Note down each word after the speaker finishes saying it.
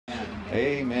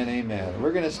Amen, amen.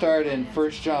 We're going to start in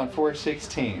 1 John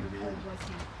 4:16.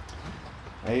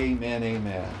 Amen,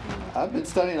 amen. I've been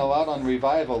studying a lot on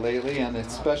revival lately, and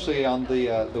especially on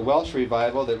the Welsh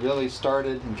revival that really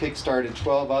started and kick-started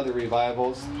 12 other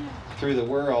revivals through the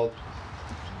world.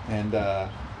 And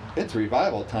it's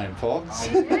revival time, folks.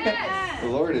 The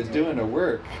Lord is doing a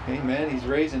work. Amen. He's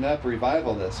raising up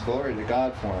revivalists. Glory to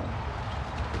God for him.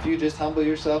 If you just humble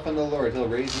yourself in the Lord, He'll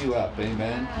raise you up.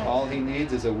 Amen. All He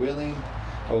needs is a willing,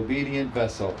 obedient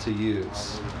vessel to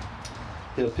use.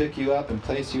 He'll pick you up and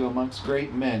place you amongst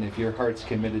great men if your heart's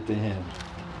committed to Him.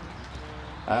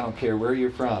 I don't care where you're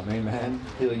from. Amen.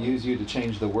 He'll use you to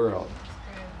change the world.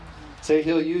 Say,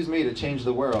 He'll use me to change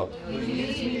the world. He'll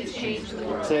use me to change the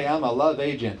world. Say, I'm a love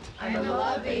agent. I'm a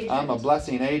love agent. I'm a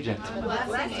blessing agent. I'm a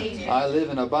blessing agent. I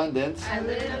live in abundance. I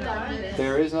live in abundance.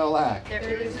 There is no lack. There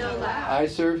is no lack. I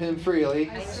serve Him freely.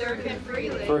 I serve Him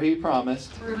freely. For He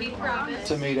promised For He promised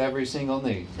to meet every single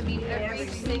need. to meet every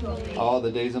single need. All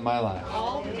the days of my life.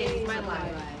 All the days of my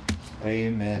life.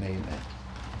 Amen, amen.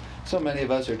 So many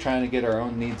of us are trying to get our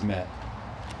own needs met.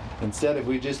 Instead, if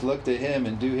we just look to Him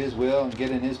and do His will and get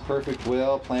in His perfect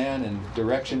will, plan, and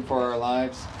direction for our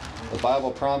lives, the Bible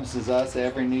promises us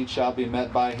every need shall be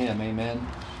met by Him. Amen.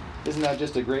 Isn't that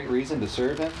just a great reason to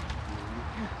serve Him?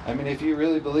 I mean, if you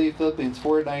really believe Philippians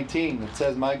 4:19, that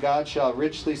says, my God shall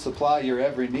richly supply your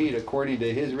every need according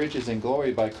to His riches and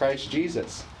glory by Christ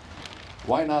Jesus.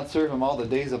 Why not serve Him all the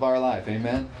days of our life?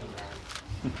 Amen.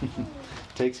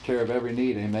 Takes care of every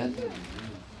need. Amen.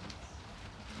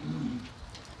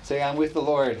 Say, I'm with the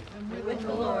Lord. I'm with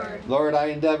the Lord. Lord, I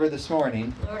endeavor this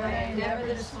morning Lord, I endeavor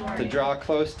this morning to draw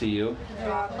close to you, to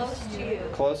draw close to you,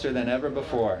 closer than ever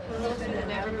before. closer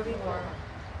than ever before.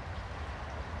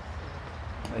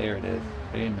 There it is.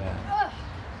 Amen.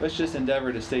 Let's just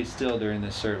endeavor to stay still during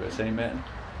this service. Amen.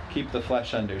 Keep the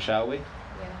flesh under, shall we?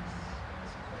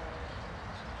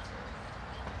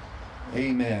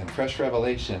 Amen. Fresh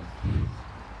revelation.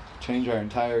 Change our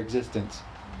entire existence.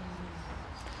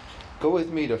 Go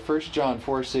with me to 1 John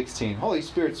 4:16. Holy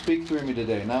Spirit, speak through me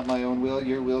today. Not my own will,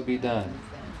 your will be done.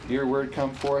 Your word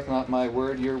come forth, not my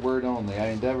word, your word only. I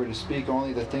endeavor to speak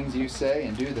only the things you say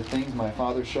and do the things my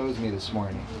Father shows me this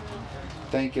morning.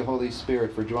 Thank you, Holy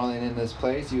Spirit, for dwelling in this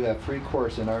place. You have free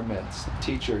course in our midst.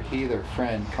 Teacher, healer,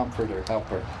 friend, comforter,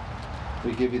 helper.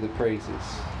 We give you the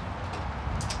praises.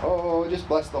 Oh, just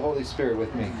bless the Holy Spirit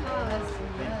with me.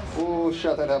 Oh,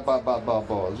 shut that up,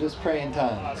 just pray in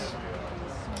tongues.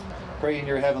 Pray in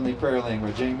your heavenly prayer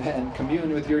language. Amen.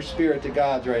 Commune with your spirit to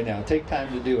God right now. Take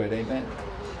time to do it. Amen.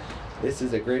 This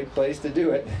is a great place to do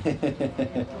it.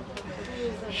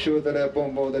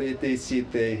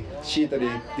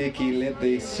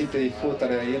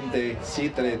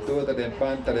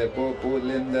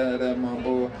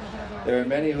 There are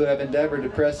many who have endeavored to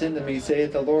press into me,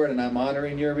 saith the Lord, and I'm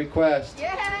honoring your request.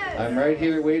 Yes. I'm right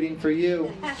here waiting for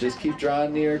you. Just keep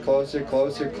drawing near, closer,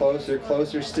 closer, closer,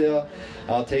 closer still.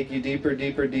 I'll take you deeper,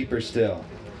 deeper, deeper still.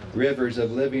 Rivers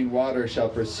of living water shall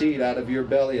proceed out of your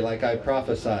belly like I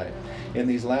prophesied. In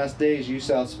these last days you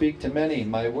shall speak to many,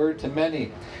 my word to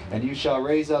many, and you shall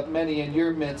raise up many in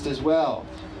your midst as well.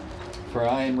 For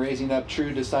I am raising up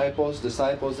true disciples,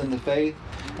 disciples in the faith,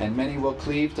 and many will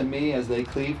cleave to me as they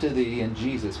cleave to thee in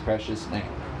Jesus' precious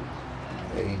name.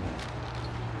 Amen.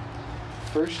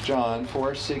 1 John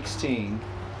 4:16.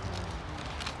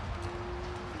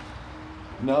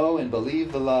 Know and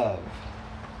believe the love.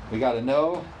 We got to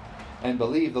know and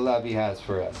believe the love He has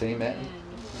for us. Amen.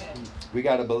 We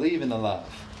got to believe in the love.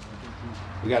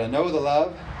 We got to know the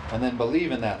love and then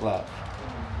believe in that love.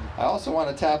 I also want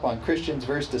to tap on Christians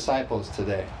versus disciples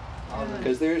today,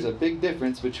 because there's a big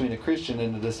difference between a Christian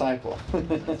and a disciple.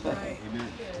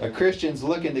 A Christian's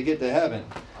looking to get to heaven.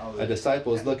 A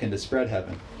disciple is looking to spread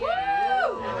heaven.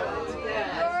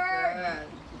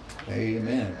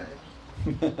 Amen.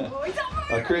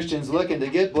 A Christian's looking to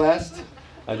get blessed.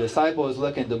 A disciple is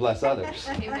looking to bless others.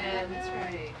 Amen. That's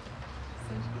right.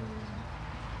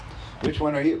 Which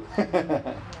one are you?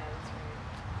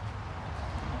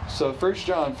 So 1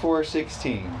 John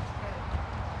 4:16.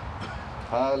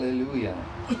 Hallelujah.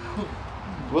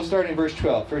 We'll start in verse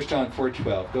 12. 1 John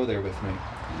 4:12. Go there with me.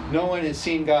 No one has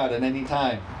seen God at any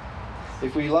time.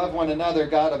 If we love one another,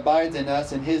 God abides in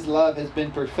us, and His love has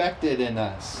been perfected in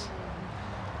us.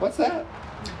 What's that?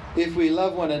 If we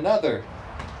love one another,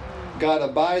 God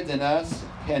abides in us,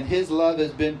 and His love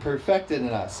has been perfected in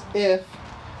us. If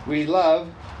we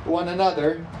love one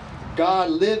another, God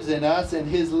lives in us, and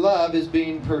His love is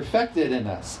being perfected in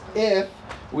us. If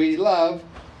we love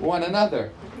one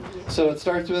another. So it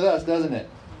starts with us, doesn't it?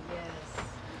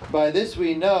 Yes. By this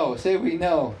we know. Say we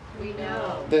know. We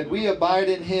know. That we abide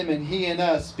in him and he in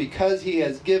us because he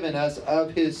has given us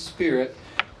of his Spirit,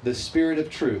 the Spirit of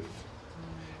truth.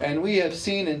 And we have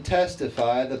seen and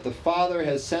testified that the Father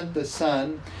has sent the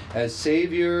Son as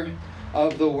Savior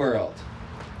of the world.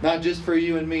 Not just for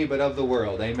you and me, but of the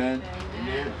world. Amen?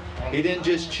 Amen. He didn't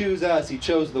just choose us, he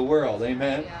chose the world.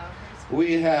 Amen?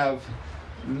 We have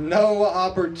no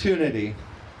opportunity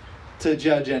to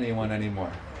judge anyone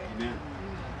anymore. Amen.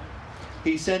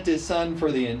 He sent his Son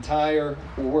for the entire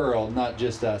world, not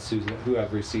just us who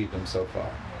have received him so far.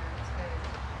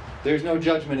 There's no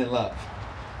judgment in love.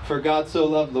 For God so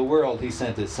loved the world, he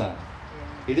sent his Son.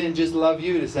 He didn't just love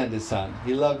you to send his Son.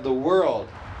 He loved the world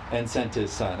and sent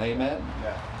his Son. Amen?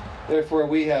 Yeah. Therefore,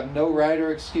 we have no right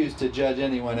or excuse to judge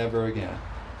anyone ever again.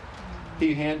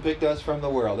 He handpicked us from the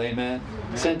world. Amen?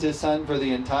 Sent his Son for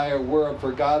the entire world.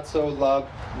 For God so loved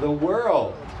the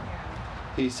world,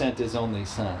 he sent his only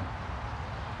Son.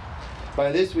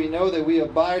 By this we know that we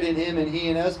abide in him and he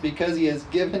in us because he has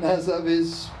given us of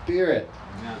his Spirit.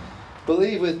 Amen.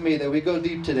 Believe with me that we go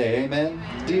deep today. Amen?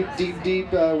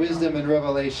 Deep wisdom and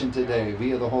revelation today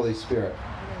via the Holy Spirit.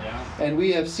 Yeah. And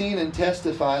we have seen and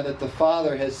testified that the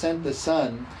Father has sent the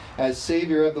Son as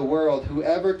Savior of the world.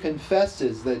 Whoever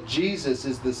confesses that Jesus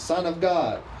is the Son of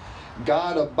God,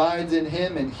 God abides in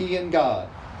him and he in God.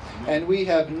 And we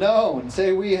have known,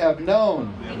 say we have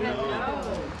known. We We have know.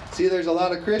 known. See, there's a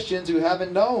lot of Christians who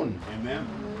haven't known. Amen.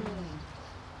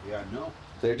 Yeah, no.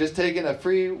 They're just taking a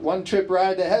free one-trip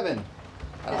ride to heaven.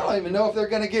 I don't even know if they're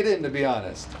going to get in, to be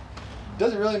honest. It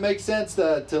doesn't really make sense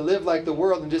to live like the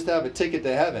world and just have a ticket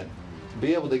to heaven, to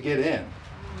be able to get in.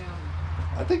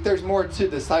 I think there's more to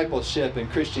discipleship and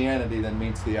Christianity than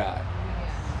meets the eye.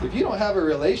 If you don't have a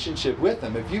relationship with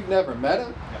him, if you've never met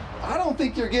him, I don't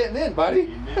think you're getting in,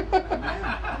 buddy. Amen.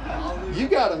 Amen. You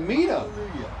got to meet him.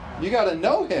 Hallelujah. You got to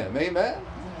know him. Amen?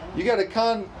 You got to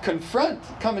come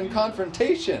in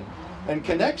confrontation and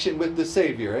connection with the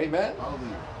Savior. Amen?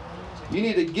 Hallelujah. You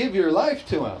need to give your life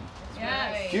to him.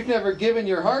 If you've never given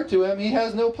your heart to him, he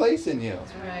has no place in you.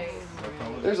 Right.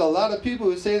 There's a lot of people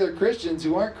who say they're Christians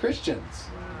who aren't Christians.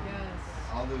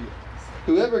 Hallelujah.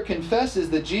 Whoever confesses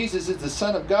that Jesus is the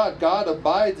Son of God, God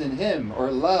abides in him,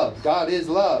 or love. God is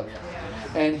love.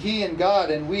 And he in God,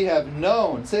 and we have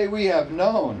known. Say we have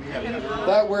known. We have known.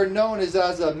 That word known is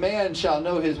as a man shall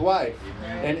know his wife.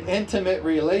 Amen. An intimate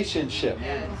relationship.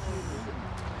 Yes.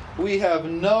 We have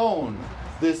known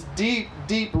this deep,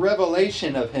 deep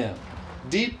revelation of him.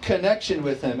 Deep connection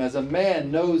with him as a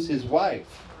man knows his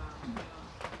wife.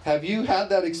 Have you had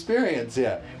that experience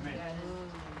yet?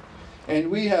 And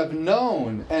we have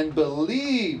known and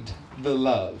believed the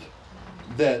love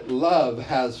that love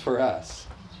has for us.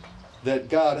 That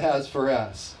God has for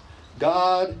us.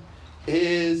 God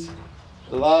is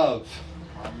love.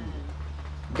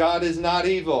 God is not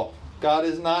evil. God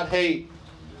is not hate.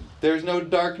 There's no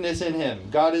darkness in him.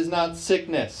 God is not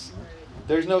sickness.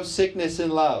 There's no sickness in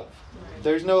love.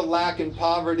 There's no lack and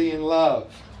poverty in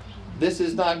love. This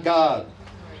is not God.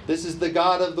 This is the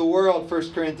God of the world,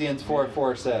 1 Corinthians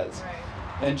 4:4 says.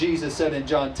 And Jesus said in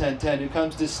John 10:10, who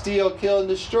comes to steal, kill, and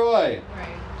destroy.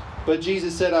 But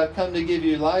Jesus said, I've come to give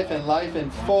you life and life in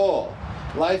full.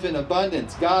 Life in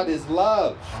abundance. God is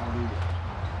love. Hallelujah.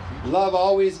 Love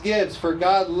always gives. For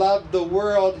God loved the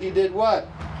world. He did what?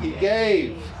 He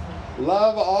gave.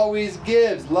 Love always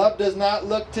gives. Love does not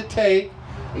look to take.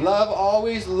 Love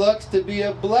always looks to be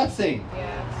a blessing.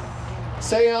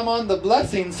 Say I'm on the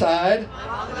blessing side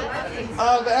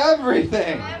of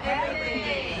everything.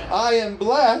 I am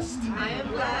blessed I am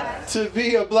blessed to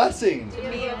be a blessing. to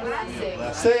be a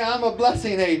blessing. Say I'm a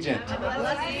blessing agent. I'm a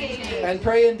blessing agent. And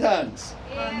pray in tongues.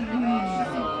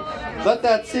 Let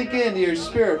that sink into your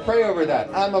spirit. Pray over that.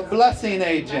 I'm a blessing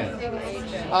agent.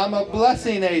 I'm a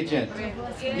blessing agent.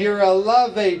 You're a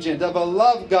love agent of a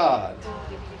love God.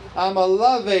 I'm a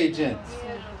love agent.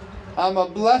 I'm a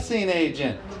blessing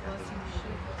agent.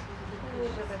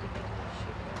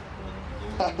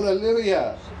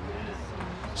 Hallelujah.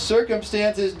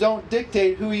 Circumstances don't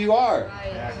dictate who you are.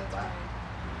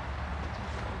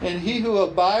 And he who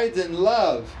abides in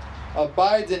love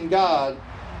abides in God,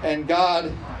 and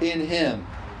God in him.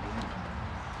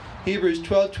 Hebrews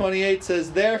 12:28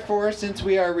 says, therefore, since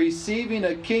we are receiving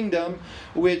a kingdom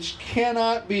which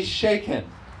cannot be shaken,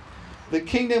 the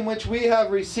kingdom which we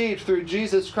have received through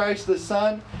Jesus Christ the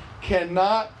Son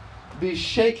cannot be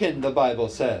shaken, the Bible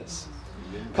says.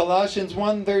 Colossians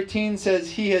 1:13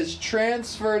 says, he has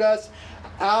transferred us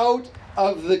out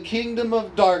of the kingdom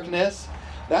of darkness.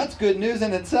 That's good news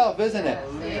in itself, isn't it?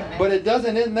 But it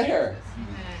doesn't end there.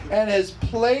 And has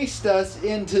placed us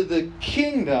into the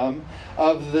kingdom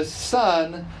of the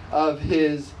Son of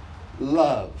his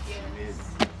love.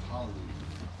 Hallelujah.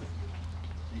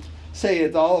 Say,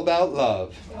 it's all about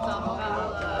love. It's all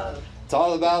about love. It's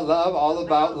all about love, all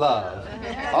about love.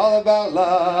 All about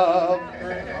love.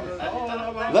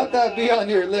 Let that be on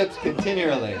your lips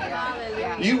continually.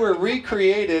 Hallelujah. You were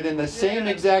recreated in the same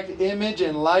exact image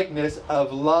and likeness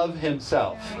of love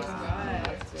himself.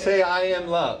 Say, I am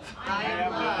love. I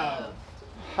am love.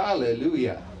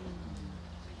 Hallelujah.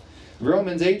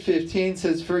 Romans 8:15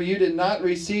 says, for you did not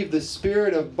receive the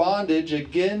spirit of bondage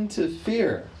again to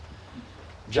fear.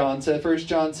 1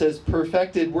 John says,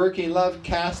 perfected working love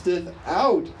casteth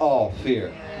out all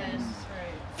fear.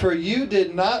 For you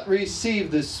did not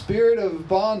receive the spirit of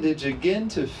bondage again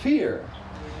to fear,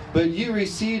 but you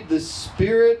received the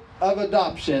spirit of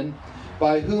adoption,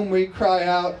 by whom we cry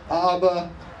out,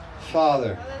 Abba,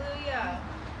 Father. Hallelujah.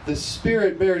 The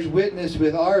Spirit bears witness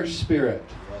with our spirit.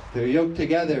 They're yoked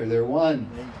together. They're one.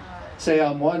 Say,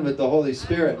 I'm one with the Holy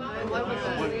Spirit. I'm one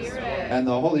with the Spirit. And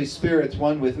the Holy Spirit's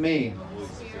one with me. The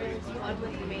Spirit's one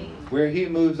with me. Where He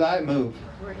moves, I move.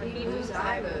 Where He moves,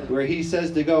 I move. Where He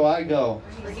says to go, I go.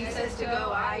 Where He says to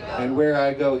go, I go. And where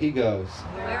I go, He goes.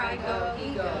 Where I go,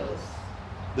 He goes.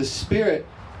 The Spirit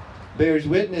bears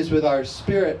witness with our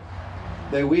spirit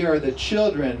that we are the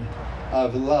children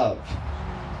of love.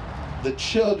 The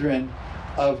children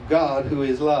of God who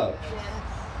is love.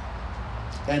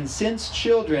 And since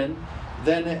children,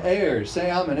 then heirs. Say,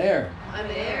 I'm an heir. I'm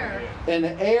an heir. An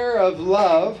heir of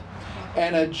love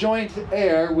and a joint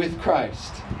heir with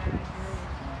Christ.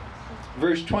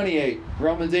 Verse 28,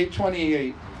 Romans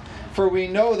 8:28. For we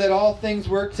know that all things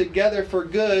work together for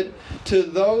good to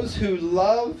those who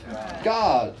love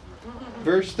God.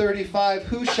 Verse 35,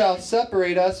 who shall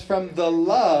separate us from the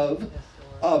love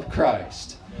of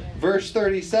Christ? Verse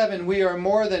 37, we are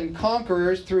more than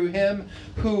conquerors through Him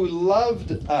who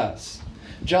loved us.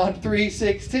 John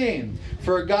 3:16,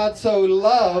 for God so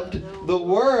loved the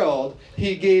world,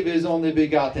 He gave His only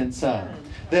begotten Son,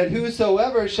 that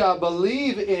whosoever shall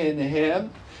believe in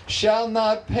Him shall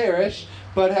not perish,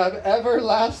 but have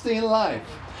everlasting life.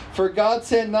 For God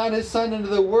sent not His Son into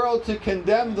the world to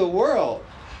condemn the world,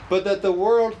 but that the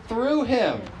world through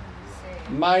Him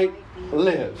might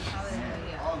live,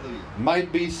 Hallelujah.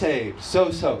 might be saved.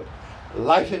 So,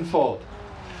 life in full.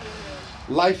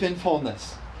 Life in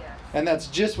fullness. And that's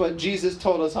just what Jesus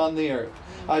told us on the earth.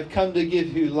 I've come to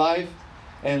give you life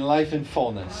and life in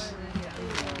fullness.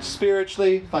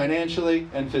 Spiritually, financially,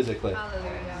 and physically.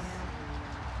 Hallelujah.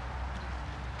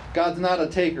 God's not a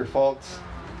taker, folks.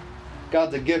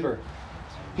 God's a giver.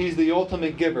 He's the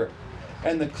ultimate giver.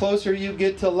 And the closer you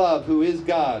get to love, who is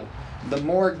God, the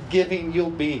more giving you'll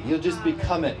be. You'll just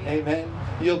become it. Amen.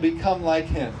 You'll become like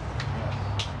Him.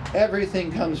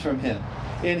 Everything comes from Him.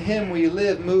 In Him we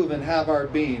live, move, and have our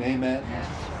being. Amen.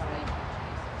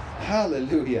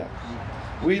 Hallelujah.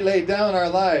 We lay down our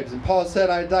lives. And Paul said,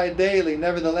 I die daily,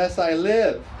 nevertheless I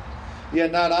live.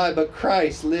 Yet not I, but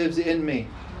Christ lives in me.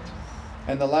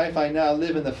 And the life I now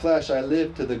live in the flesh, I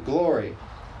live to the glory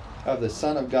of the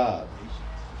Son of God.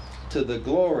 To the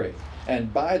glory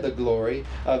and by the glory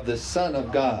of the Son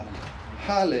of God.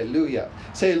 Hallelujah.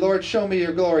 Say, Lord, show me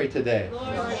your glory today.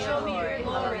 Lord, show me your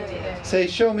glory today. Say,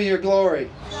 show me your glory.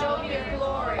 Show me your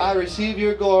glory. I receive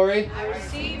your glory, I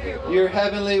receive your glory. your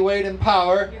heavenly weight and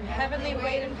power, Your heavenly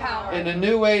weight and power. in a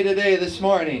new way today, this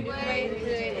morning. Way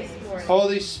today this morning.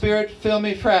 Holy Spirit, fill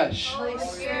me fresh. Holy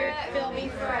Spirit, fill me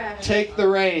fresh. Take the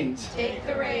reins. Take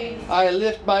the reins. I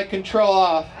lift my control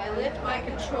off I lift my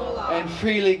control off. and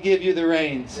freely give you the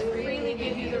reins. I freely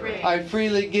give you the reins. I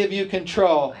freely give you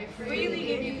control I freely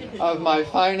give you control of my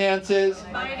finances,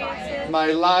 finances, my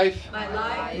life, my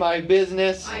life, my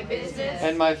business, my business,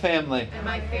 and my family. and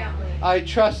my family. I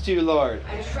trust you, Lord,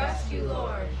 I trust you,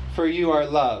 Lord, for you are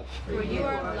love, for you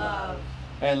are love,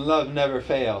 and love never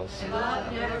fails. and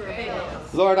love never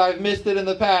fails. Lord, I've missed it in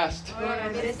the past, Lord, I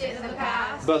missed it in the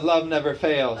past, but love never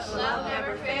fails. but love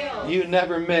never fails. You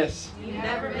never miss. You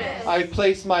never miss. I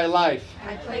place my life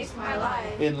I place my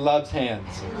life in love's hands.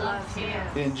 in love's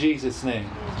hands. In Jesus' name,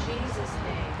 In Jesus'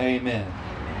 name. amen.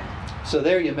 Amen. So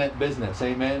there you meant business,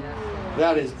 amen.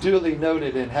 That is duly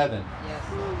noted in heaven.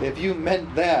 If you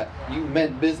meant that, you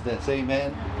meant business,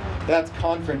 amen. That's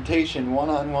confrontation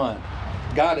one-on-one.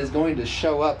 God is going to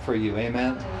show up for you,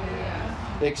 amen.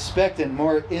 Expect a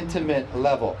more intimate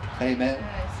level, amen,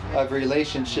 of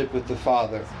relationship with the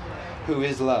Father, who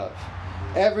is love.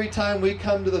 Every time we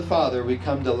come to the Father, we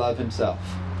come to love Himself.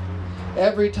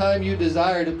 Every time you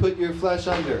desire to put your flesh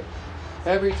under,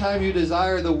 every time you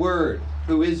desire the Word,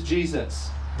 who is Jesus,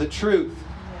 the truth,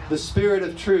 the Spirit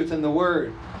of truth and the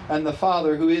Word, and the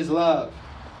Father who is love,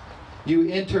 you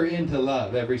enter into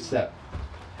love every step.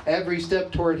 Every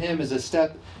step toward Him is a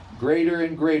step greater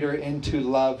and greater into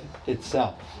love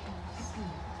itself.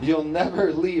 You'll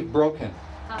never leave broken.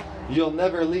 You'll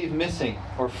never leave missing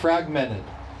or fragmented.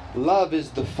 Love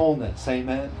is the fullness.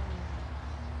 Amen.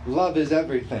 Love is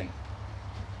everything.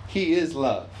 He is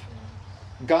love.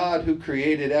 God, who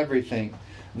created everything,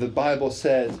 the Bible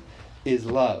says, is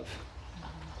love.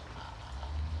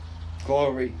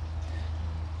 Glory.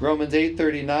 Romans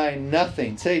 8:39,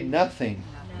 nothing, say nothing,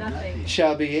 Nothing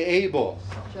shall be able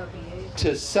shall be able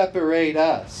to separate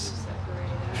us to separate us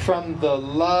from the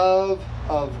love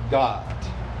of God.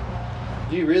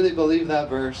 Do you really believe that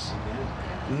verse?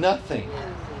 Nothing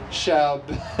shall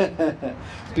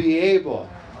be able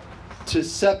to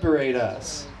separate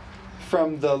us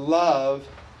from the love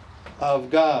of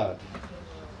God.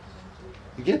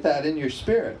 You get that in your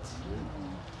spirits.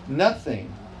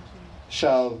 Nothing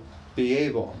shall be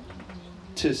able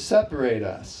to separate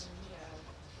us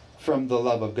from the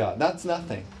love of God. That's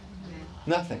nothing.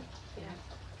 Nothing.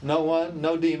 No one,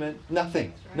 no demon,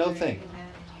 nothing, no thing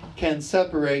can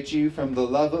separate you from the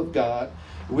love of God,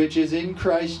 which is in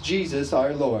Christ Jesus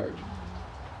our Lord.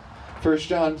 1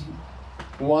 John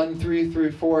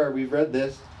 1:3-4, we read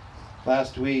this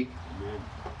last week.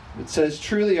 It says,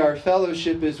 truly our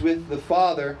fellowship is with the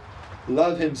Father,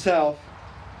 love Himself,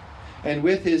 and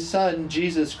with His Son,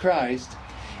 Jesus Christ.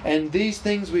 And these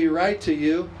things we write to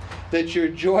you, that your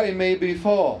joy may be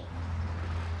full.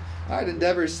 I'd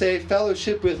endeavor to say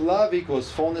fellowship with love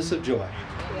equals fullness of joy.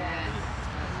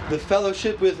 The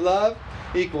fellowship with love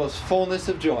equals fullness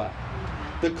of joy.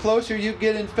 The closer you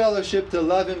get in fellowship to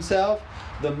love Himself,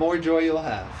 the more joy you'll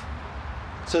have,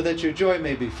 so that your joy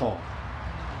may be full.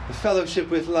 The fellowship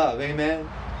with love, amen,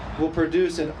 will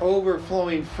produce an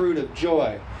overflowing fruit of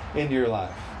joy in your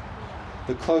life.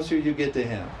 The closer you get to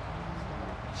Him.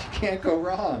 You can't go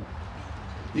wrong.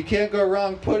 You can't go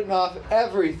wrong putting off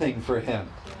everything for Him.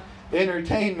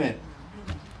 Entertainment,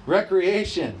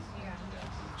 recreation.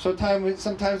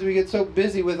 Sometimes we get so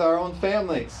busy with our own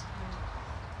families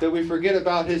that we forget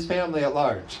about His family at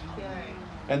large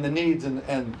and the needs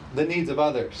and the needs of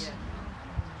others.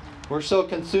 We're so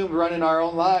consumed running our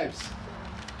own lives.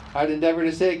 I'd endeavor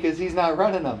to say because He's not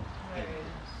running them,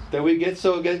 that we get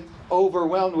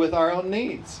overwhelmed with our own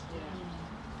needs.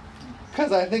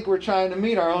 Because I think we're trying to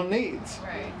meet our own needs.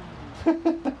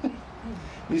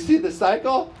 You see the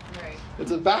cycle?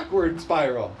 It's a backward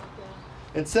spiral.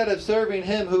 Instead of serving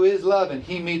Him who is love and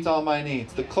He meets all my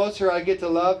needs, the closer I get to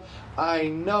love, I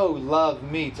know love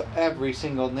meets every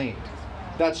single need.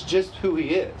 That's just who He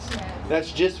is.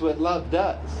 That's just what love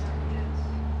does.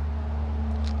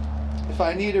 If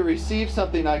I need to receive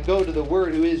something, I go to the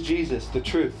Word who is Jesus, the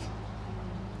truth,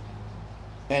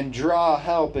 and draw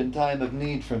help in time of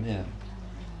need from Him.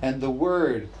 And the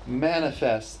Word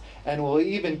manifests and will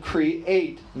even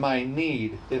create my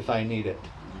need if I need it.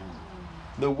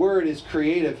 The Word is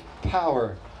creative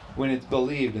power when it's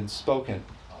believed and spoken.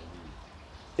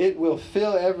 It will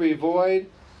fill every void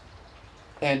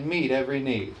and meet every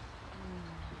need.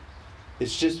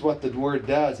 It's just what the Word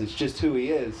does. It's just who He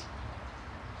is.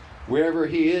 Wherever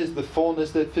He is, the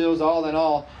fullness that fills all in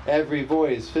all, every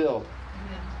void is filled.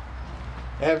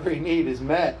 Every need is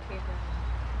met.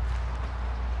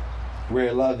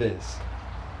 Where love is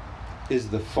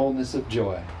the fullness of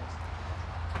joy.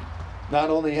 Not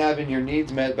only having your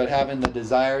needs met, but having the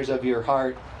desires of your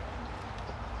heart,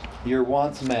 your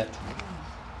wants met,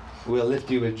 will lift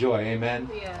you with joy. Amen?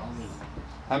 Yes.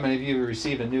 How many of you have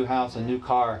received a new house, a new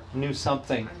car, new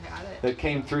something that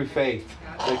came through faith,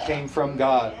 that came from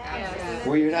God? Yes.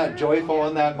 Were you not joyful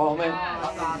in that moment?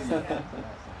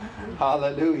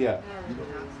 Hallelujah.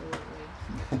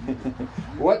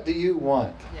 What do you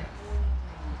want?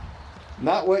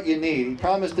 Not what you need. He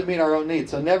promised to meet our own needs.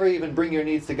 So never even bring your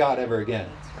needs to God ever again.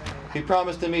 He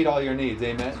promised to meet all your needs.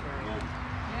 Amen.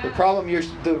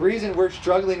 The reason we're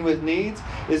struggling with needs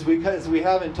is because we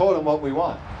haven't told Him what we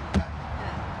want.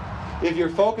 If you're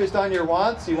focused on your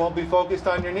wants, you won't be focused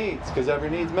on your needs because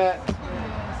every need's met.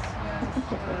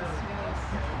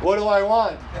 What do I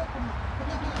want?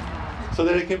 So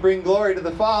that it can bring glory to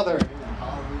the Father.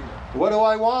 What do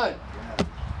I want?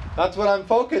 That's what I'm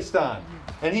focused on.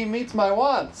 And He meets my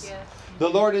wants. Yes. The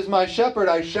Lord is my shepherd,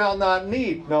 I shall not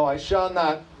need. No, I shall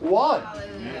not want.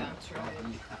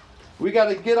 We got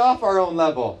to get off our own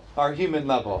level, our human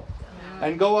level,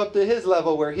 and go up to His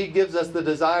level where He gives us the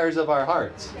desires of our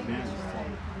hearts.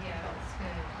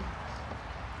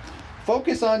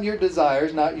 Focus on your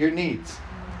desires, not your needs.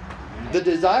 The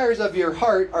desires of your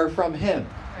heart are from Him.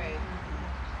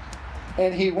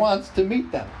 And He wants to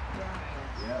meet them.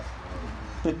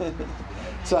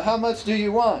 So how much do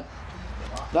you want?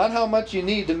 Not how much you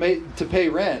need to pay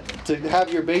rent, to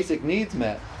have your basic needs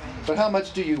met, but how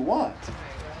much do you want?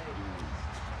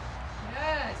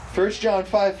 Yes. 1 John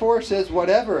 5:4 says,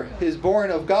 whatever is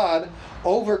born of God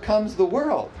overcomes the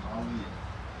world. Hallelujah.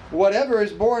 Whatever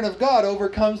is born of God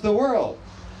overcomes the world.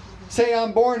 Say,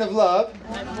 I'm born of love,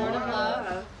 I'm born of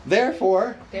love.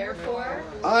 therefore Therefore,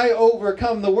 I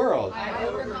overcome the world. I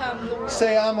overcome the world.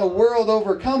 Say, I'm a world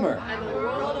overcomer. I'm a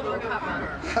world overcomer.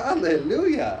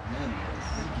 Hallelujah.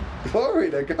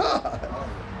 Glory to God.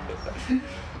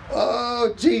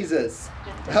 Oh, Jesus.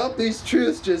 Help these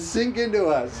truths just sink into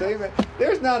us. Amen.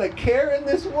 There's not a care in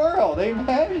this world.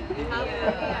 Amen.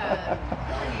 Hallelujah.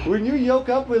 When you yoke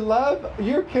up with love,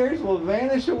 your cares will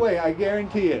vanish away. I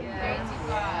guarantee it. Praise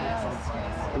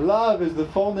God. Love is the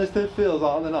fullness that fills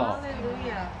all in all.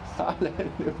 Hallelujah.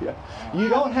 Hallelujah. You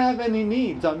don't have any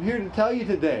needs. I'm here to tell you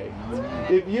today.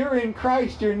 If you're in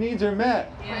Christ, your needs are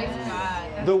met. Praise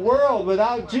God. The world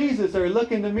without Jesus are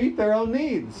looking to meet their own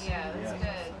needs. Yeah, that's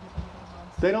good.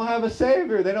 They don't have a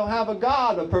Savior. They don't have a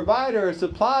God, a provider, a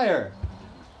supplier.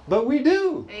 But we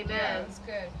do. Amen. That's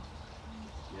good.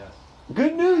 Yes.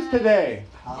 Good news today.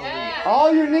 Yeah.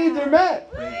 All your needs are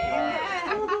met. Praise God.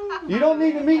 You don't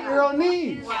need to meet your own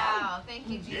needs. Wow. Thank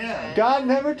you, Jesus. Yeah. God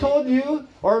never told you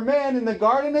or man in the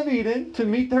Garden of Eden to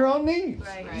meet their own needs.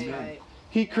 Right. Amen.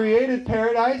 He created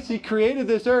paradise. He created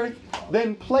this earth,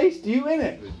 then placed you in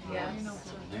it. Yes.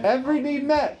 Every need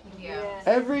met. Yeah.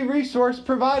 Every resource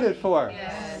provided for.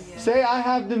 Yes. Say, I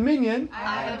have dominion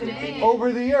I have dominion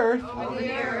over the earth over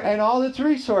the earth and all its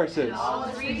resources. and all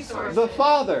its resources. The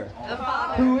Father, The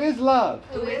Father, who is love,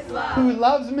 who is love, who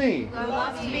loves me, who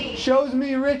loves me, shows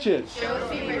me riches shows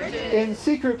me riches in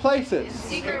secret places,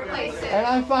 secret places, and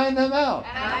I find them out,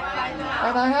 and I find them out,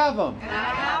 and I have them. and I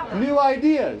have them. New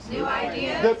ideas New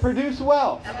ideas that produce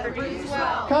wealth. that produce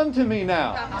wealth. Come to me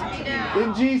now, Come to me now.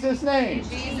 in Jesus' name, In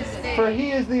Jesus' name. for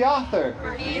He is the author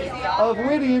For He is the of author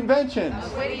witty inventions.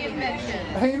 of witty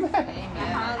inventions. Amen.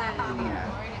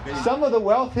 Hallelujah. Some of the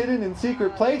wealth hidden in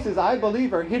secret places, I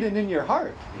believe, are hidden in your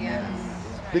heart. Yes.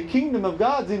 The kingdom of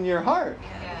God's in your heart.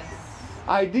 Yes.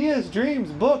 Ideas,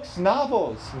 dreams, books,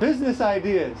 novels, business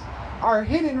ideas are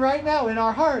hidden right now in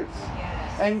our hearts.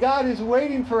 Yes. And God is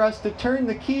waiting for us to turn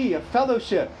the key of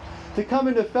fellowship, to come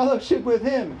into fellowship with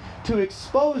Him, to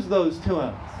expose those to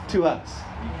us.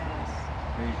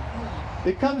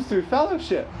 It comes through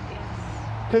fellowship.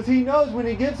 Because He knows when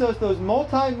He gives us those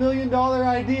multi-million-dollar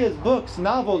ideas, books,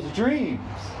 novels, dreams,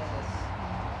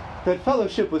 that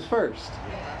fellowship was first,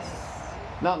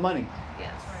 not money.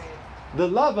 Yes. The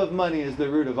love of money is the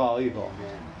root of all evil.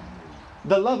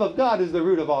 The love of God is the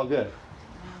root of all good.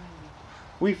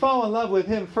 We fall in love with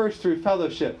Him first through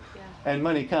fellowship, and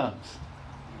money comes.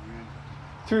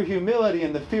 Through humility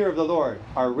and the fear of the Lord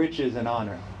are riches and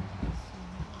honor.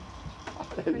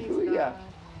 Hallelujah.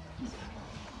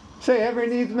 Say, every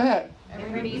need's met.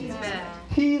 Every need's met.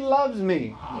 He loves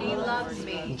me He loves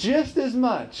me just as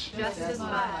much just as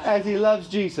much as He loves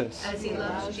Jesus. as He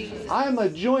loves Jesus. I am a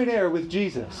joint heir with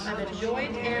Jesus. I'm a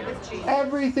joint heir with Jesus.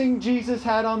 Everything Jesus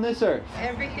had on this earth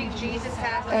Everything Jesus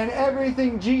has on and earth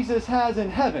everything Jesus has in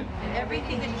heaven and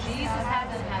everything that Jesus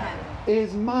has in heaven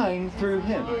is mine through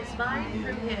Him. is mine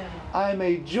through Him. I'm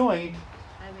a joint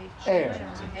I'm a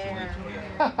heir. joint heir.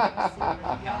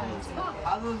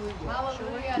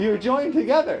 Hallelujah. You're joined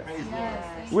together Praise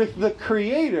God. with the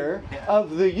creator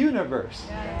of the universe.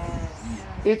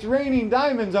 It's raining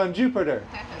diamonds on Jupiter.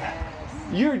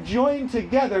 You're joined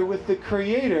together with the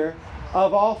creator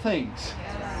of all things.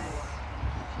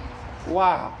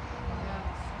 Wow.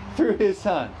 Through His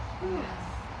Son,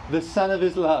 the Son of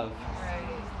His love.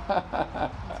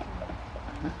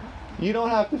 You don't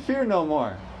have to fear no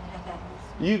more.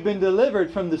 You've been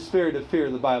delivered from the spirit of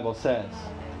fear, the Bible says.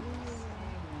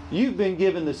 You've been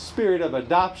given the spirit of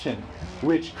adoption,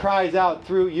 which cries out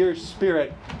through your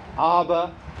spirit,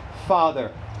 Abba,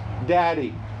 Father,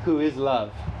 Daddy, who is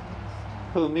love,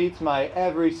 who meets my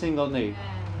every single need.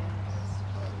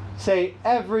 Say,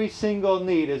 every single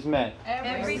need is met.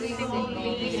 Every single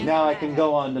need is Now I met. can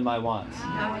go on to my wants.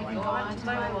 Now I can go on to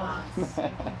my wants.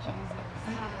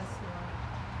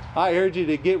 I urge you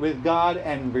to get with God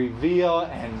and reveal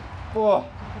and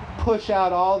push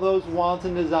out all those wants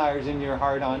and desires in your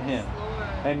heart on Him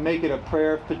and make it a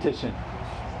prayer of petition.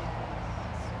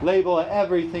 Label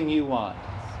everything you want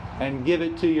and give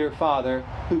it to your Father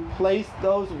who placed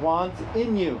those wants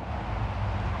in you.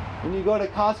 When you go to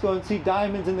Costco and see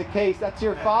diamonds in the case, that's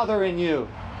your Father in you.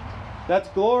 That's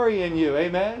glory in you.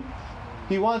 Amen?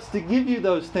 He wants to give you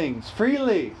those things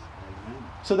freely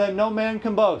so that no man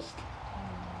can boast.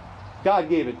 God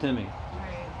gave it to me.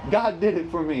 God did it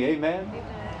for me. Amen?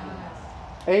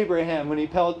 Abraham, when he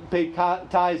paid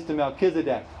tithes to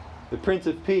Melchizedek, the Prince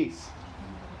of Peace.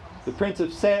 The Prince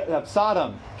of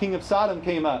Sodom, King of Sodom,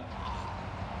 came up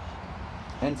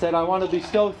and said, I want to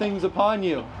bestow things upon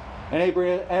you. And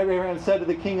Abraham said to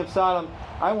the King of Sodom,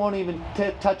 I won't even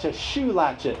touch a shoe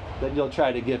latchet that you'll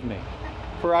try to give me.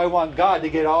 For I want God to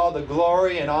get all the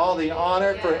glory and all the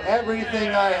honor, for everything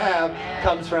I have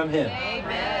comes from Him.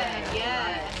 Amen.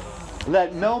 Yes.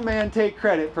 Let no man take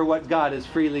credit for what God has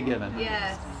freely given.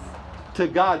 Yes. To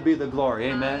God be the glory.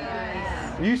 Amen.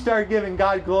 Yes. You start giving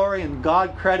God glory and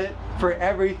God credit for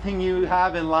everything you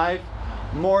have in life,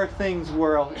 more things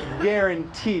will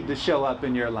guaranteed to show up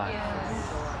in your life. Yes.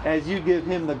 As you give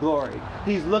Him the glory.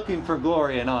 He's looking for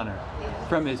glory and honor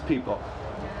from His people.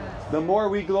 The more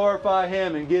we glorify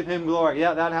Him and give Him glory.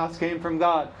 Yeah, that house came from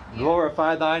God.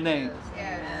 Glorify Thy name.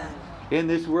 Yes. In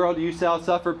this world you shall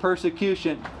suffer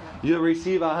persecution. You'll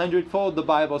receive 100-fold, the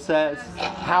Bible says.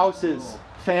 Houses,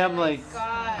 family,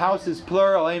 houses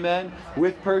plural, amen.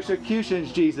 With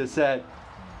persecutions, Jesus said.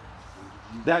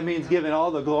 That means giving all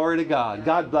the glory to God.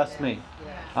 God bless me.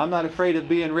 I'm not afraid of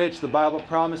being rich. The Bible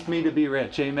promised me to be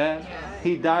rich. Amen.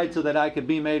 He died so that I could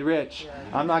be made rich.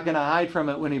 I'm not going to hide from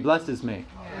it when He blesses me.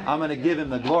 I'm going to give Him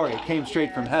the glory. It came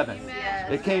straight from heaven.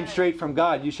 It came straight from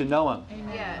God. You should know Him.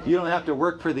 You don't have to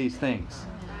work for these things.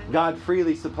 God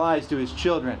freely supplies to His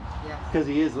children because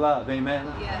He is love. Amen.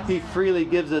 He freely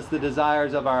gives us the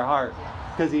desires of our heart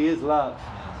because He is love.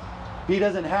 He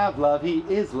doesn't have love. He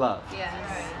is love.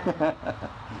 Yes.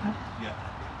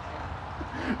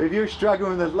 If you're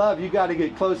struggling with love, you got to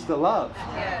get close to love.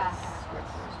 Yes.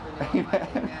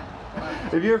 Amen.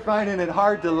 If you're finding it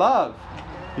hard to love,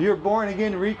 you're born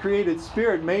again, recreated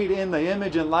spirit, made in the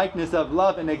image and likeness of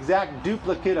love, an exact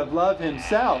duplicate of love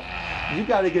Himself. You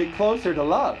got to get closer to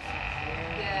love.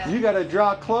 Yes. You got to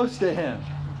draw close to Him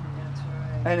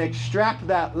and extract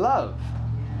that love.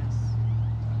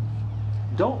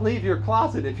 Don't leave your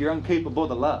closet if you're incapable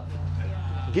to love.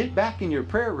 Get back in your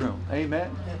prayer room.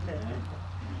 Amen.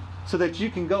 So that you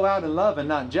can go out and love and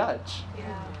not judge.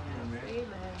 Amen.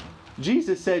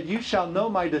 Jesus said, you shall know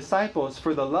my disciples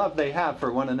for the love they have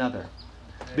for one another.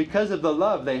 Because of the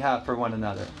love they have for one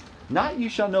another. Not you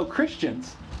shall know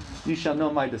Christians. You shall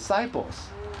know my disciples.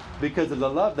 Because of the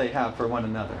love they have for one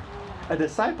another. A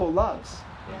disciple loves.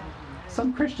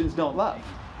 Some Christians don't love.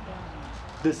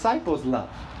 Disciples love.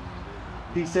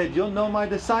 He said, you'll know my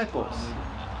disciples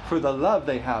for the love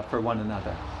they have for one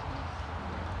another.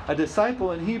 A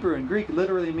disciple in Hebrew and Greek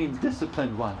literally means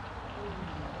disciplined one.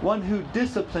 One who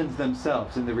disciplines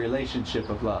themselves in the relationship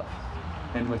of love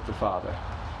and with the Father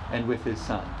and with His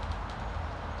Son.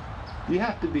 You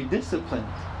have to be disciplined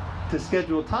to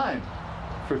schedule time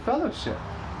for fellowship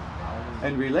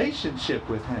and relationship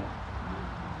with Him.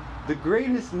 The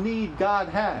greatest need God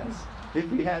has, if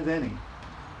He has any,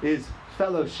 is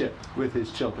fellowship with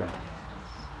His children.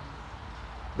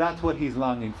 That's what He's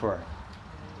longing for.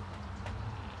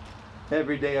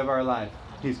 Every day of our life,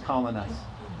 He's calling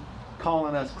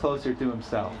us closer to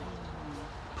Himself.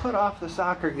 Put off the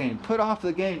soccer game. Put off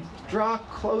the game. Draw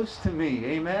close to me.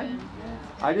 Amen?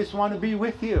 I just want to be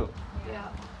with you. Yeah.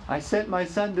 I sent my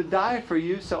Son to die for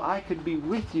you so I could be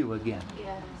with you again.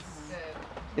 Yes.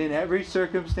 In every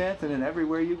circumstance and in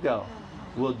everywhere you go.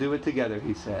 We'll do it together,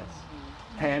 He says.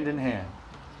 Hand in hand.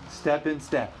 Step in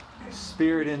step.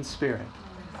 Spirit in spirit.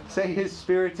 Say, His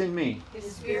Spirit's in me.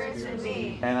 His Spirit's in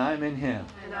me. And I'm in Him.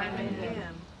 And I'm in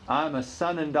Him. I'm a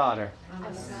son and daughter I'm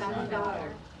a son and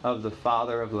daughter of the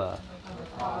Father of love. of the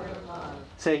Father of love.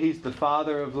 Say, He's the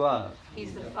Father of love.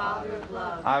 He's the Father of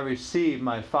love. I receive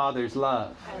my Father's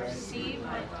love. I receive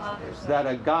my Father's love. That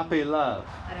agape love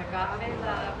An agape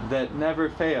love that never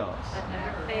fails, that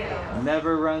never fails,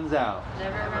 never runs out,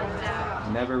 never runs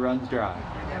out, never runs dry.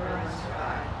 never runs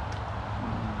dry.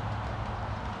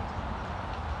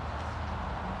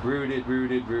 Rooted,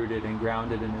 rooted, rooted, and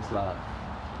grounded in His love.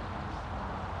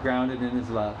 Grounded in His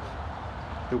love.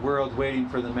 The world waiting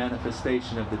for the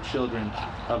manifestation of the children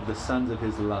of the sons of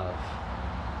His love.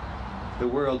 The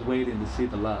world waiting to see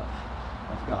the love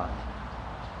of God.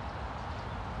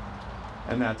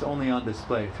 And that's only on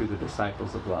display through the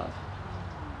disciples of love.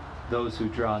 Those who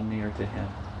draw near to Him,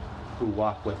 who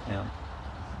walk with Him.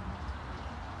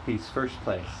 He's first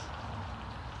place.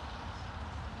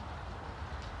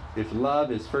 If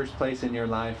love is first place in your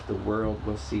life, the world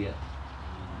will see it.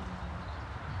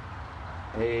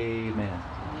 Amen.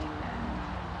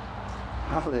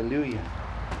 Hallelujah.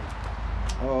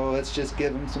 Oh, let's just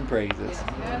give Him some praises.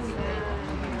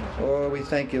 Oh, we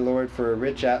thank you, Lord, for a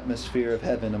rich atmosphere of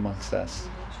heaven amongst us.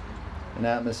 An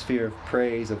atmosphere of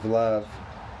praise, of love,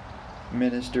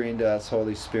 ministering to us,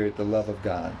 Holy Spirit, the love of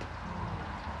God.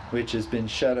 which has been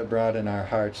shed abroad in our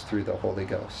hearts through the Holy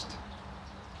Ghost.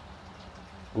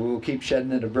 Ooh, keep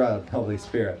shedding it abroad, Holy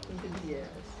Spirit. Yes.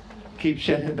 Keep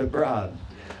shedding it abroad.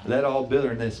 Let all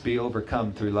bitterness be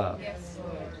overcome through love. Yes,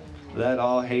 Lord. Let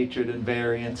all hatred and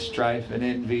variance, strife and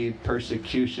envy,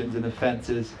 persecutions and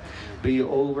offenses be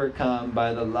overcome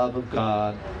by the love of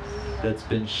God that's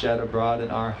been shed abroad in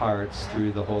our hearts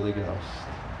through the Holy Ghost.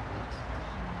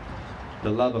 The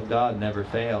love of God never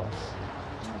fails.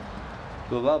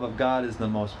 The love of God is the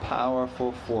most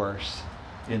powerful force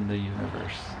in the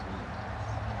universe.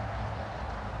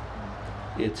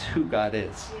 It's who God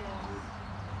is.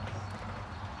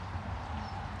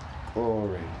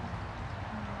 Glory.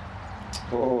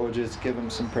 Oh, just give him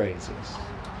some praises.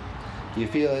 You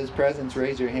feel his presence?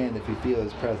 Raise your hand if you feel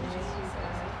his presence.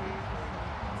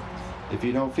 If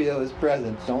you don't feel his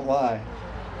presence, don't lie.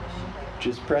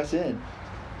 Just press in.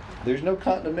 There's no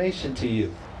condemnation to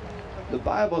you. The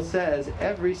Bible says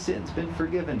every sin's been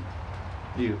forgiven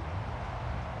you.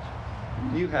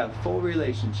 You have full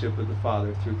relationship with the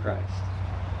Father through Christ.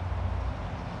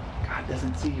 God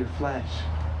doesn't see your flesh.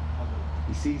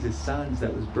 He sees his sons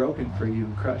that was broken for you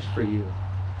and crushed for you.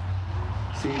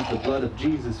 He sees the blood of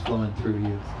Jesus flowing through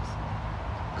you.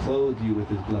 Clothed you with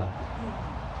his blood.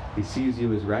 He sees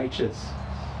you as righteous.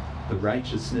 The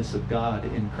righteousness of God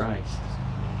in Christ.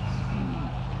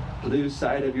 Lose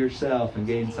sight of yourself and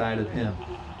gain sight of him.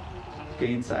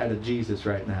 Gain sight of Jesus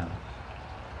right now.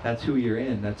 That's who you're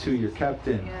in. That's who you're kept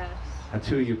in. Yes. That's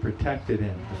who you're protected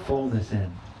in. The fullness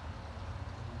in.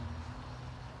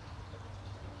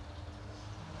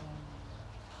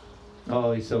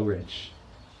 Oh, he's so rich.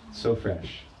 So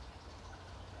fresh.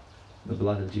 The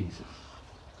blood of Jesus.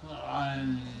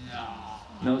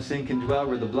 No sin can dwell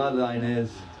where the bloodline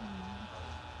is.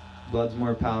 Blood's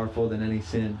more powerful than any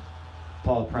sin.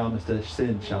 Paul promised us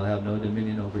sin shall have no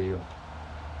dominion over you.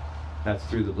 That's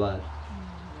through the blood.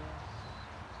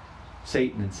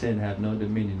 Satan and sin have no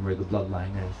dominion where the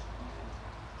bloodline is.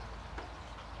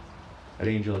 That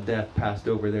angel of death passed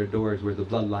over their doors where the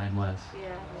bloodline was.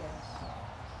 Yes.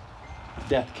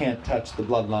 Death can't touch the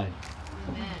bloodline.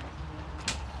 Amen.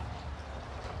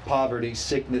 Poverty,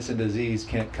 sickness, and disease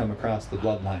can't come across the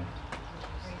bloodline.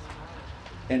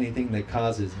 Anything that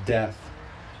causes death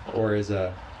or is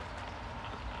a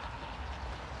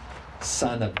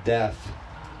son of death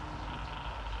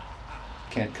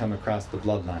can't come across the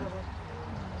bloodline.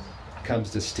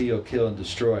 Comes to steal, kill, and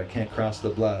destroy. Can't cross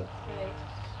the blood.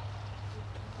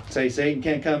 Say, Satan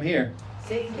can't come here.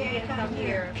 Satan can't come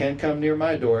here. Can't come near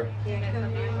my door Can't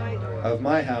come near my door. of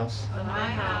my house. Of my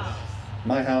house.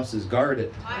 My house is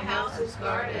guarded My house is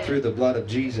guarded. through the blood of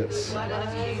Jesus. Blood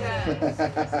of Jesus.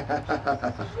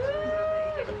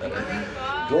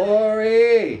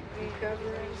 Glory!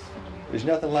 There's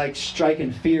nothing like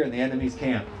striking fear in the enemy's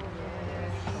camp.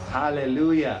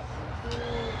 Hallelujah.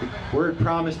 The word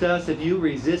promised us if you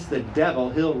resist the devil,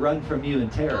 he'll run from you in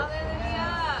terror.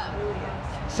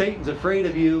 Hallelujah. Satan's afraid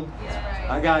of you. Yes.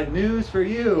 I got news for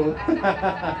you.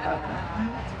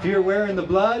 If you're wearing the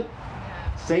blood,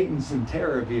 Satan's in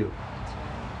terror of you.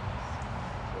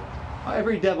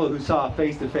 Every devil who saw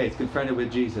face to face confronted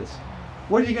with Jesus,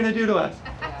 what are you going to do to us?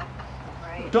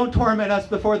 Right. Don't torment us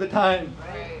before the time.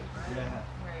 Right. Yeah.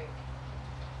 Right.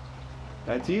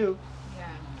 That's you.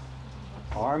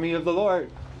 Yeah. Army of the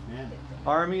Lord. Amen.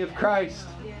 Army of Christ.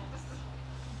 Yes.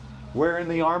 Wearing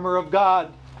the armor of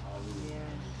God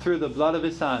through the blood of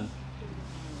his Son.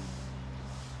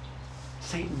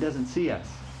 Satan doesn't see us.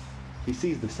 He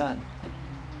sees the Son.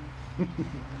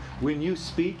 When you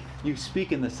speak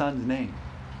in the Son's name.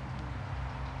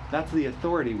 That's the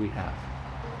authority we have.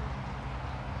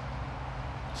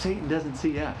 Satan doesn't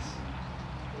see us.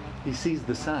 He sees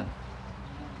the Son.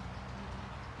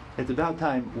 It's about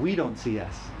time we don't see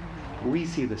us. We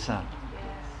see the Son.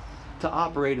 To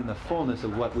operate in the fullness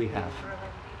of what we have.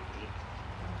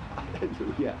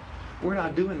 Hallelujah. We're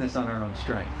not doing this on our own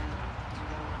strength.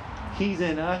 He's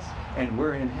in us and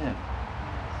we're in him.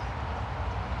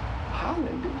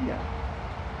 Hallelujah.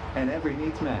 And every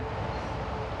need's met.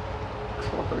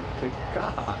 Glory to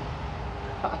God.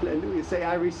 Hallelujah. Say,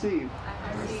 I receive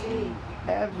I receive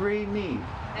every need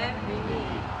every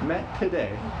need met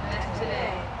today met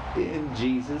today in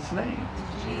Jesus' name.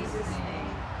 in Jesus' name.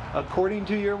 According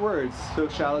to your words, so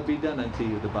shall it be done unto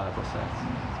you, the Bible says.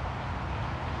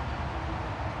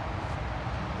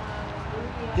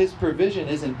 His provision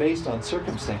isn't based on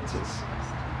circumstances.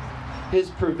 His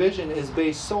provision is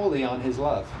based solely on his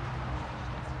love.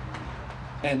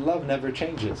 And love never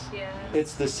changes. Yes.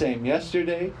 It's the same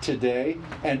yesterday, today,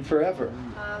 and forever.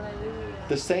 Hallelujah.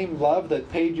 The same love that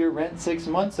paid your rent 6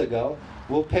 months ago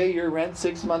will pay your rent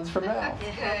 6 months from now.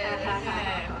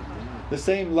 The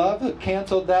same love that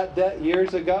canceled that debt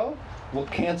years ago will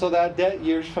cancel that debt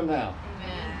years from now.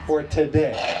 Or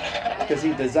today. Because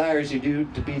He desires you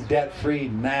to be debt-free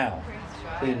now.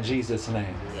 In Jesus'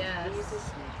 name.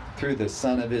 Through the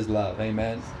Son of His love.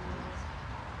 Amen.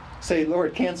 Say,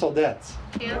 Lord, cancel debts.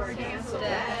 Cancel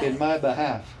debts. In my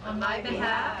behalf. On my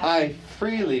behalf. I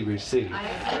freely receive. I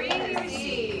freely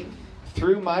receive.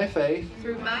 Through my faith.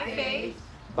 Through my faith.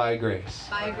 By grace.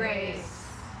 By grace.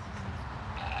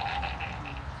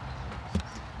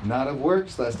 Not of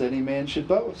works, lest any man should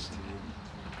boast.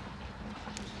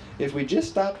 If we just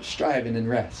stop striving and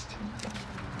rest.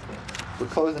 We're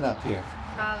closing up here.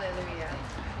 Hallelujah.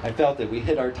 I felt that we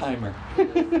hit our timer.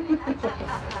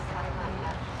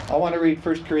 I want to read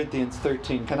 1 Corinthians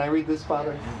 13. Can I read this,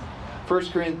 Father? 1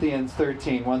 Corinthians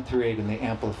 13, 1 through 8 in the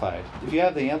Amplified. If you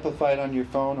have the Amplified on your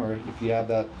phone, or if you have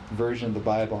that version of the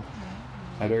Bible,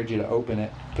 I'd urge you to open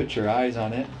it, put your eyes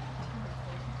on it.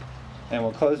 And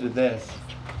we'll close with this.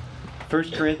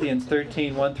 1 Corinthians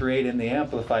 13, 1 through 8 in the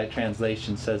Amplified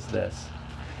translation says this.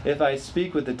 If I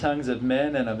speak with the tongues of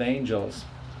men and of angels,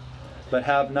 but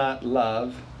have not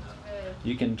love,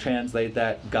 you can translate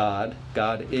that God.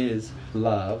 God is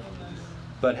love.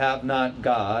 But have not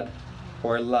God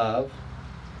or love,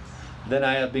 then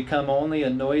I have become only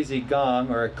a noisy gong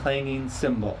or a clanging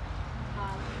cymbal.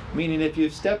 Meaning if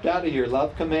you've stepped out of your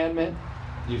love commandment,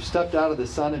 you've stepped out of the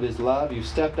Son of His love, you've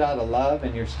stepped out of love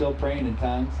and you're still praying in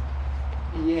tongues,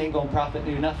 you ain't going to profit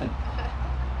you nothing.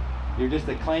 You're just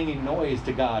a clanging noise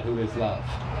to God who is love.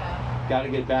 Got to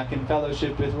get back in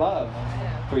fellowship with love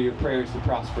for your prayers to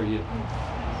prosper you.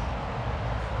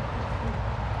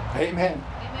 Amen.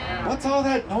 Amen. What's all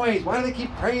that noise? Why do they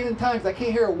keep praying in tongues? I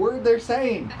can't hear a word they're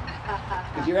saying.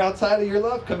 Because you're outside of your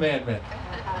love commandment.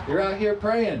 You're out here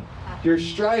praying. You're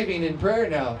striving in prayer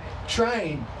now,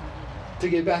 trying to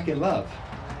get back in love,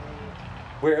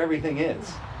 where everything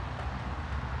is.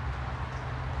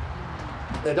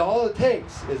 And all it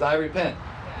takes is I repent.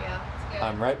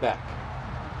 I'm right back.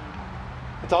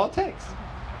 That's all it takes.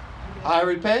 I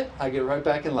repent, I get right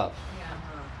back in love.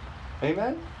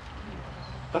 Amen?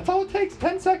 That's all it takes,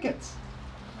 10 seconds.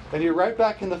 And you're right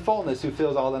back in the fullness who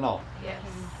fills all in all. Yes.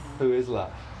 Who is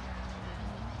love.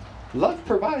 Love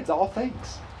provides all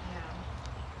things.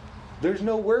 There's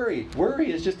no worry.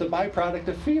 Worry is just a byproduct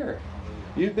of fear.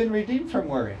 You've been redeemed from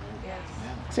worry.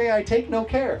 Say, I take no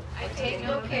care. I take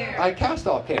no care. I cast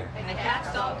all care I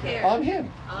cast all care on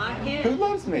Him on Him who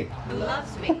loves me. who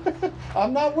loves me.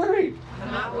 I'm not worried.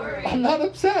 I'm not worried. I'm not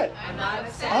upset. I'm not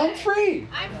upset. I'm free.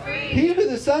 I'm free. He who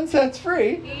the Son sets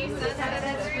free He who sets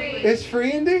us free is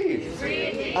free indeed. is free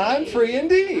indeed. I'm free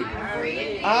indeed. I'm free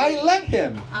indeed. I let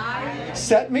Him I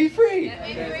set me free.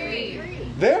 am free.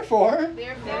 Therefore,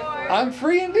 Therefore, I'm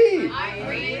free indeed. I'm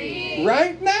free indeed.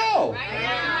 Right now. Right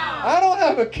now. I don't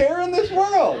have a care in this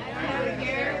world. I don't have a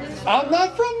care in this world. I'm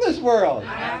not from this world.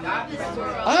 I'm not from this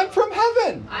world. I'm from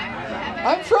heaven. I'm from heaven.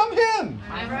 I'm from Him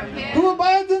I'm from Him who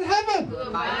abides in heaven. who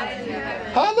abides in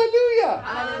heaven. Hallelujah.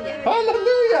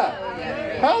 Hallelujah.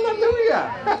 Hallelujah. Hallelujah.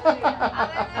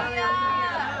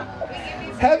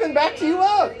 Heaven backs you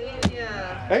up.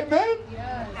 Amen.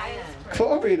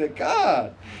 Glory to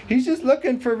God. He's just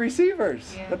looking for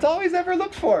receivers. That's all He's ever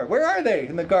looked for. Where are they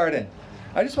in the garden?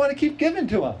 I just want to keep giving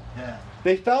to Him.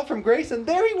 They fell from grace, and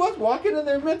there He was walking in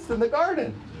their midst in the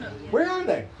garden. Where are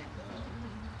they?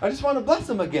 I just want to bless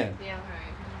them again. Yeah, right.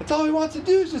 That's all He wants to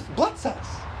do is just bless us.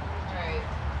 Right.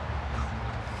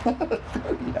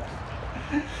 Hallelujah.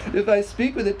 If I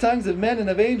speak with the tongues of men and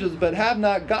of angels, but have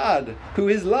not God, who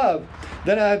is love,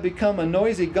 then I have become a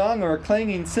noisy gong or a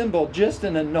clanging cymbal, just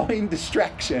an annoying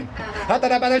distraction. I'm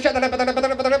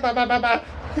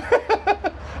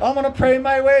going to pray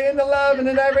my way into love and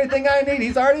into everything I need.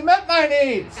 He's already met my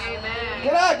needs. Amen.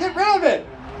 Get out, get rid of it.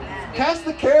 Cast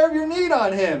the care of your need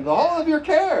on Him, the whole of your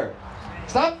care.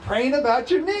 Stop praying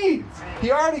about your needs. He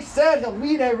already said He'll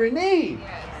meet every need.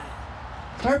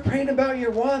 Start praying about your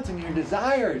wants and your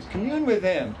desires. Commune with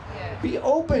Him. Be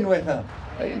open with Him.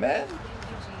 Amen.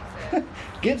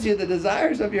 Gives you the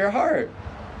desires of your heart.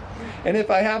 And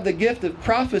if I have the gift of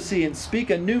prophecy and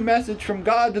speak a new message from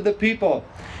God to the people,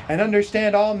 and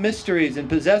understand all mysteries and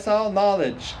possess all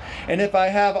knowledge, and if I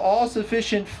have all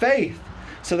sufficient faith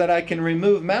so that I can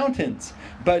remove mountains,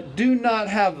 but do not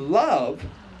have love,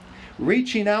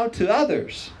 reaching out to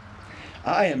others,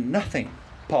 I am nothing,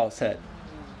 Paul said.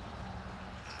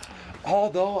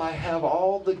 Although I have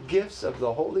all the gifts of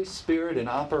the Holy Spirit in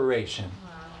operation,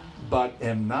 but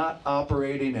am not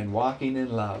operating and walking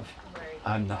in love,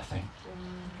 I'm nothing.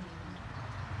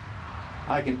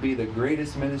 I can be the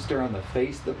greatest minister on the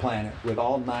face of the planet with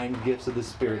all 9 gifts of the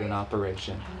Spirit in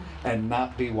operation and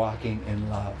not be walking in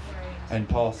love. And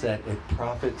Paul said, it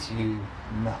profits you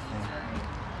nothing.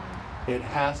 It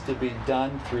has to be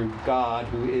done through God,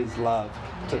 who is love,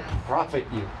 to profit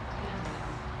you.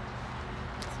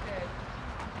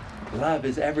 Love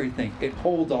is everything. It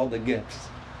holds all the gifts.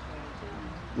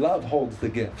 Love holds the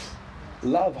gifts.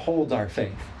 Love holds our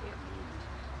faith.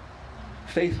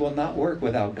 Faith will not work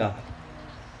without God,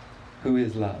 who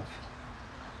is love.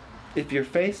 If your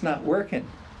faith's not working,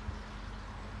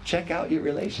 check out your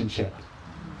relationship.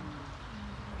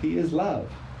 He is love.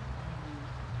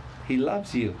 He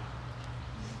loves you.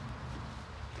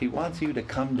 He wants you to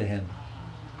come to him.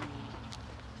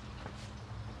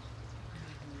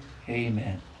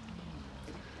 Amen.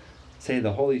 Say,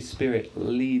 the Holy Spirit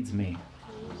leads me.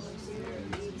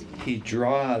 He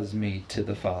draws me to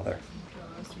the Father.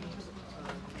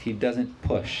 He doesn't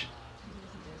push.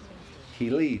 He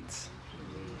leads.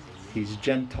 He's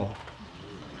gentle.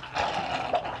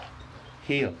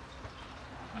 Heal.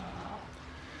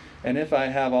 And if I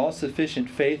have all sufficient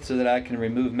faith so that I can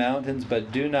remove mountains,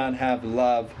 but do not have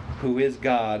love, who is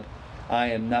God, I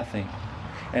am nothing.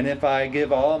 And if I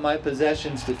give all my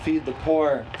possessions to feed the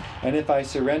poor, and if I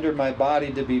surrender my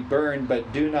body to be burned,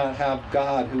 but do not have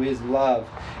God, who is love,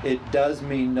 it does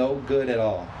me no good at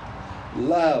all.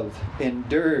 Love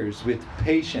endures with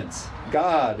patience.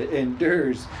 God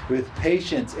endures with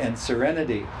patience and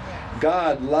serenity.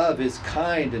 God, love, is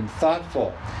kind and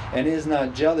thoughtful, and is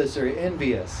not jealous or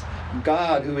envious.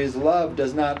 God, who is love,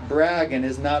 does not brag and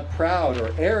is not proud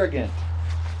or arrogant.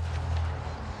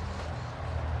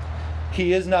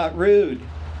 He is not rude.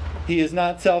 He is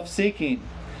not self-seeking.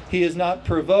 He is not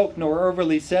provoked nor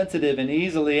overly sensitive and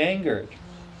easily angered.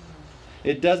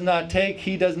 He does not take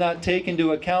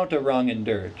into account a wrong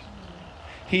endured.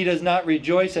 He does not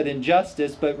rejoice at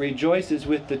injustice, but rejoices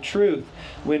with the truth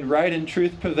when right and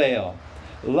truth prevail.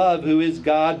 Love, who is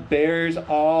God, bears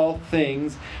all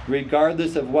things,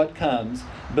 regardless of what comes,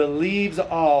 believes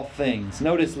all things.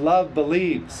 Notice, love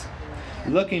believes,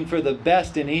 looking for the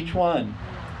best in each one.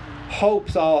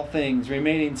 Hopes all things,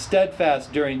 remaining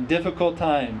steadfast during difficult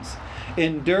times.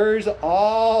 Endures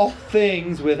all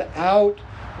things without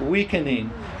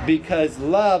weakening, because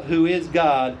love, who is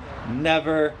God,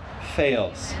 never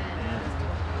fails.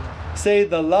 Say,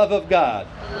 the love of God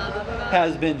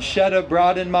has been shed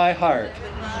abroad in my heart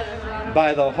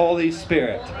by the Holy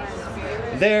Spirit.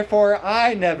 Therefore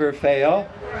I never fail,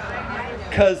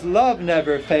 because love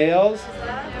never fails,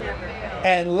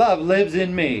 and love lives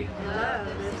in me.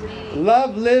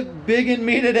 Love live big in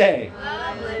me today.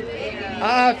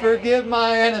 I forgive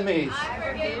my enemies.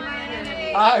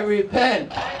 I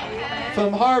repent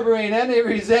from harboring any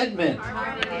resentment,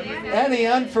 any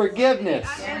unforgiveness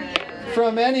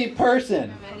from any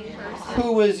person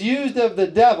who was used of the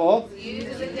devil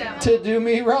to do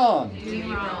me wrong.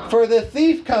 For the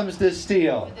thief comes to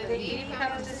steal,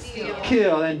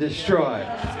 kill, and destroy.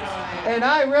 And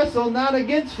I wrestle not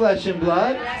against flesh and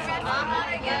blood,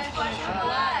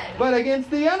 but against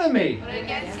the enemy,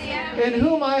 in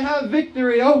whom I have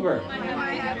victory over.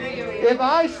 If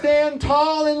I stand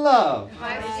tall in love,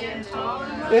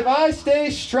 if I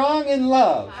stay strong in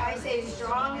love,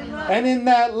 and in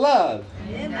that love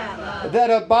that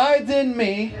abides in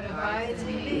me,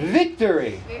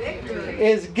 victory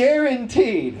is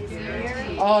guaranteed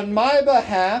on my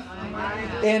behalf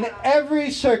in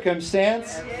every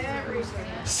circumstance,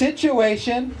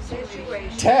 situation,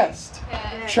 test,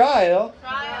 trial,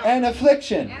 and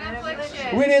affliction.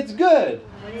 When it's good,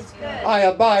 I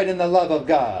abide in the love of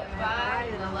God.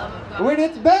 When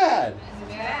it's bad,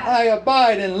 I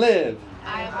abide and live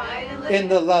in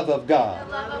the love of God.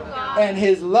 And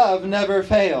His love never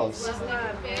fails.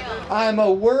 I'm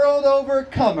a world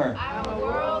overcomer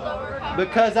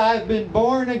because I've been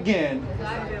born again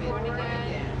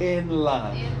in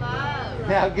love.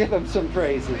 Now give Him some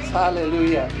praises.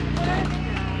 Hallelujah.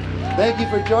 Thank you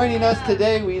for joining us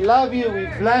today. We love you. We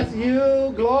bless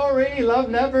you. Glory. Love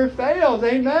never fails.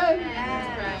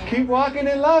 Amen. Keep walking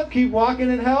in love. Keep walking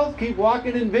in health. Keep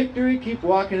walking in victory. Keep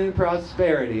walking in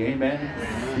prosperity. Amen.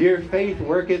 Your faith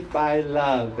worketh by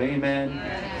love. Amen.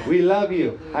 We love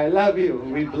you. I love you.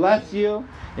 We bless you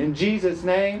in Jesus'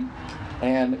 name.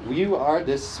 And you are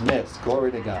dismissed.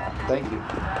 Glory to God. Thank you.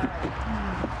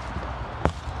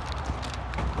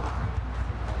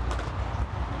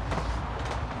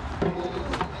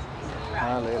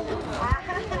 Hallelujah.